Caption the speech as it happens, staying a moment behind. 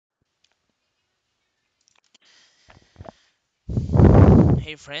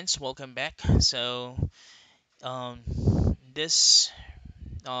Hey friends, welcome back. Um, this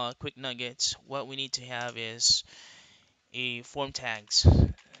quick nuggets, what we need to have is a form tags.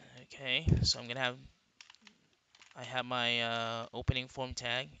 Okay, so I have my opening form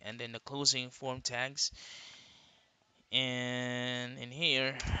tag and then the closing form tags, and in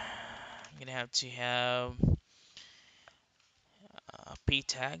here I'm gonna have to have a p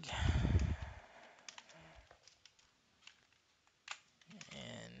tag,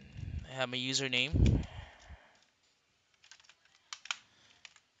 and I have my username,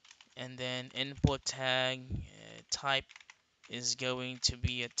 and then input tag type is going to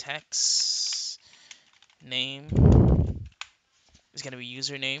be a text. Name is going to be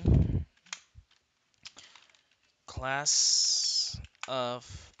username. Class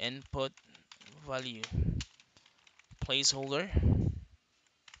of input value. Placeholder.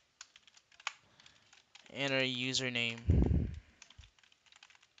 Enter username.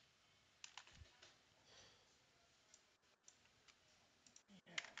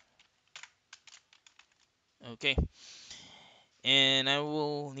 Okay. And I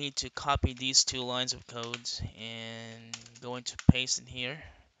will need to copy these two lines of codes and going to paste in here.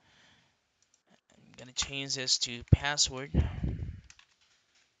 I'm going to change this to password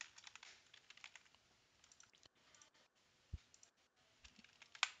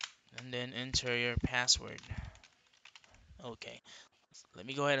and then enter your password. Okay. Let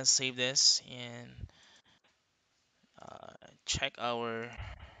me go ahead and save this and check our.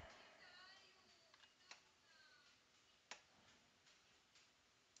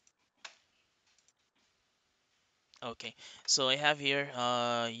 Okay, so I have here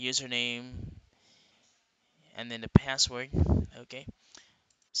username and then the password. Okay,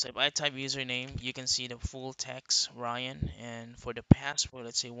 so if I type username, you can see the full text Ryan, and for the password,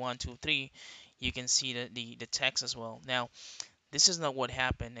 let's say 123, you can see the text as well. Now, this is not what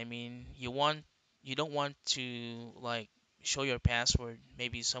happened. I mean, you don't want to like show your password.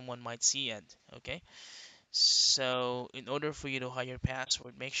 Maybe someone might see it. Okay, so in order for you to hide your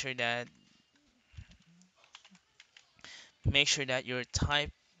password, make sure that your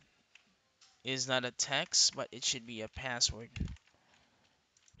type is not a text, but it should be a password.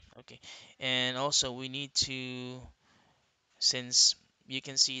 Okay, and also we need to, since you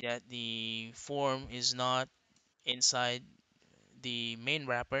can see that the form is not inside the main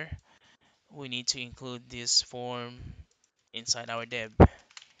wrapper, we need to include this form inside our div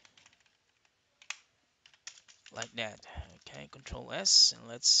like that. Okay, Control S, and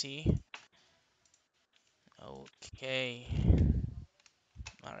let's see. Okay,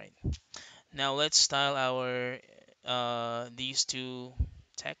 all right. Now let's style our these two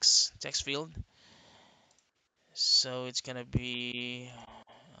text field. So it's gonna be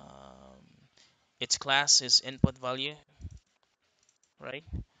its class is input value, right?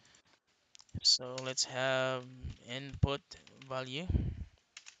 So let's have input value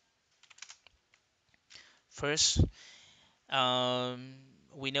first. Um,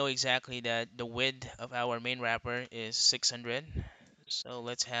 we know exactly that the width of our main wrapper is 600. So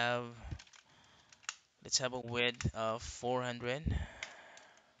let's have a width of 400,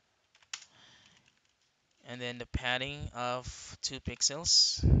 and then the padding of 2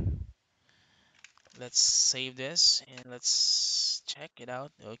 pixels. Let's save this and let's check it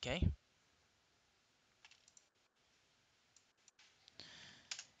out. Okay.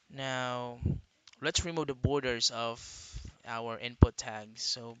 Now let's remove the borders of our input tags.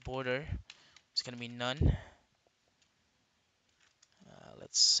 So border is gonna be none.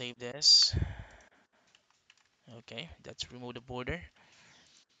 Let's save this. Okay, let's remove the border.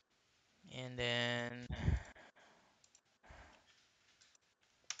 And then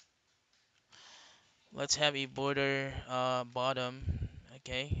let's have a border bottom.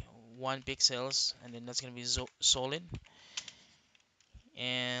 Okay, 1 pixels, and then that's gonna be solid.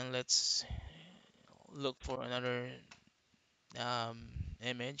 And let's look for another um,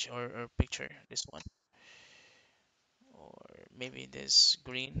 image or picture. This one, or maybe this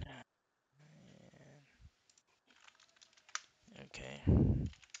green. Okay,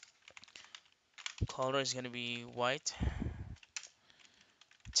 color is gonna be white.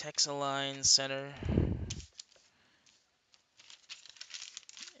 Text align center,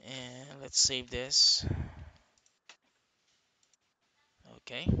 and let's save this.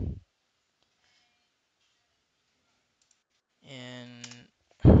 Okay, and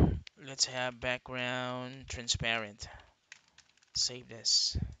let's have background transparent. Save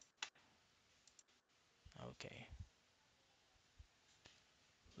this. Okay,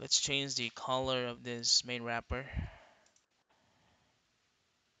 let's change the color of this main wrapper.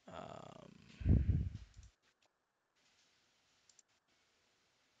 um,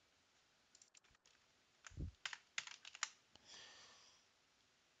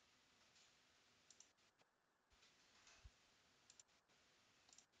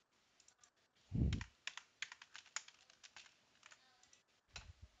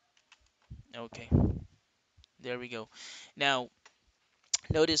 Okay, there we go. Now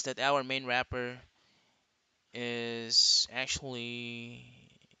notice that our main wrapper is actually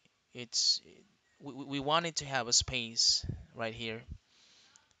it's we wanted to have a space right here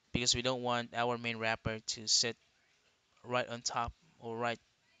because we don't want our main wrapper to sit right on top or right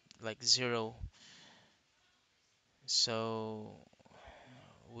like zero. So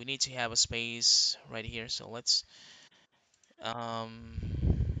we need to have a space right here. So let's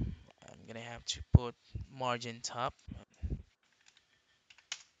I'm gonna have to put margin top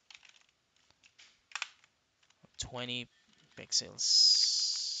 20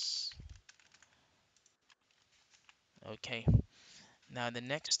 pixels. Okay. Now the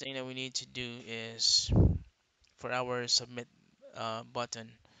next thing that we need to do is for our submit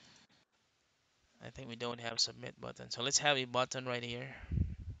button. I think we don't have submit button. So let's have a button right here.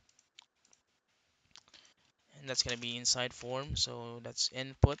 And that's going to be inside form. So that's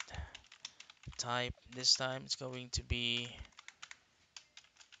input type. This time it's going to be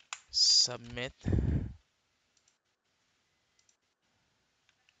submit.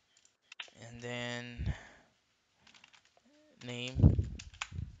 And then name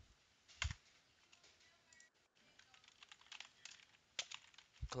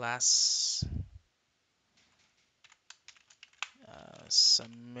class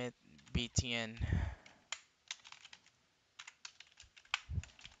submit btn.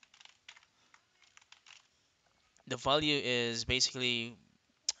 The value is basically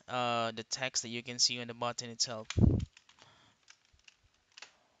the text that you can see on the button itself.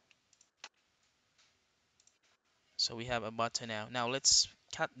 So we have a button now. Now let's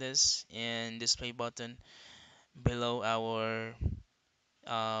cut this and display button below our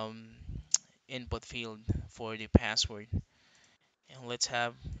um, input field for the password. And let's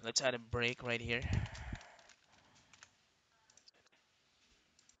add a break right here.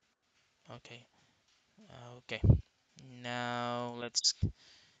 Okay. Okay. Now let's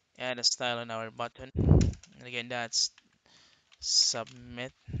add a style on our button. And again, that's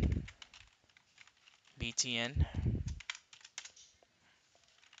submit btn.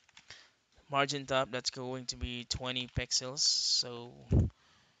 Margin top, that's going to be 20 pixels. So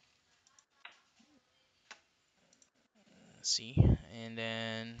let's see. And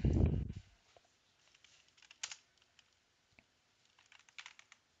then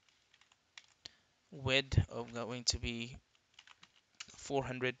width of going to be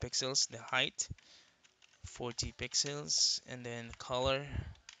 400 pixels. The height 40 pixels. And then color,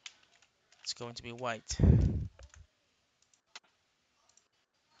 it's going to be white.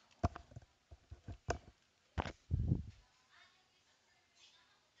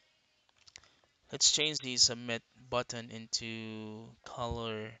 Let's change the submit button into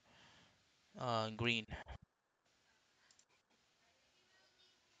color green.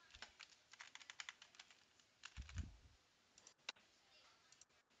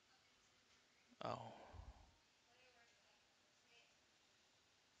 Oh,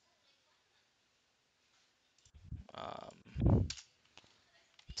 um,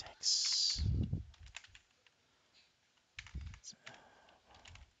 text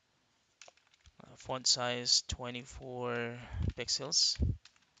font size 24 pixels.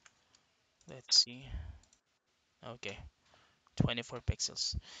 Let's see. Okay, 24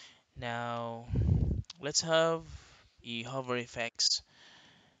 pixels. Now let's have the hover effects.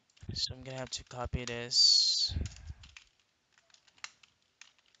 So I'm gonna have to copy this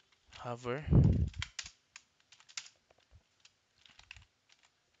hover.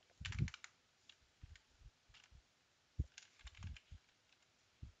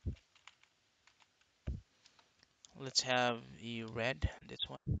 Let's have the red, this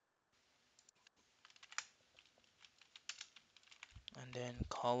one, and then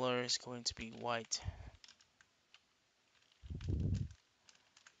color is going to be white.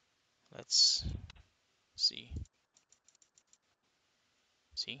 Let's see.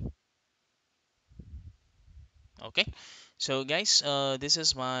 See? Okay. So guys, this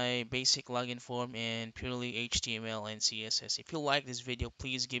is my basic login form in purely HTML and CSS. If you like this video,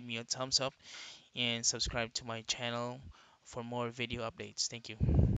 please give me a thumbs up and subscribe to my channel for more video updates. Thank you.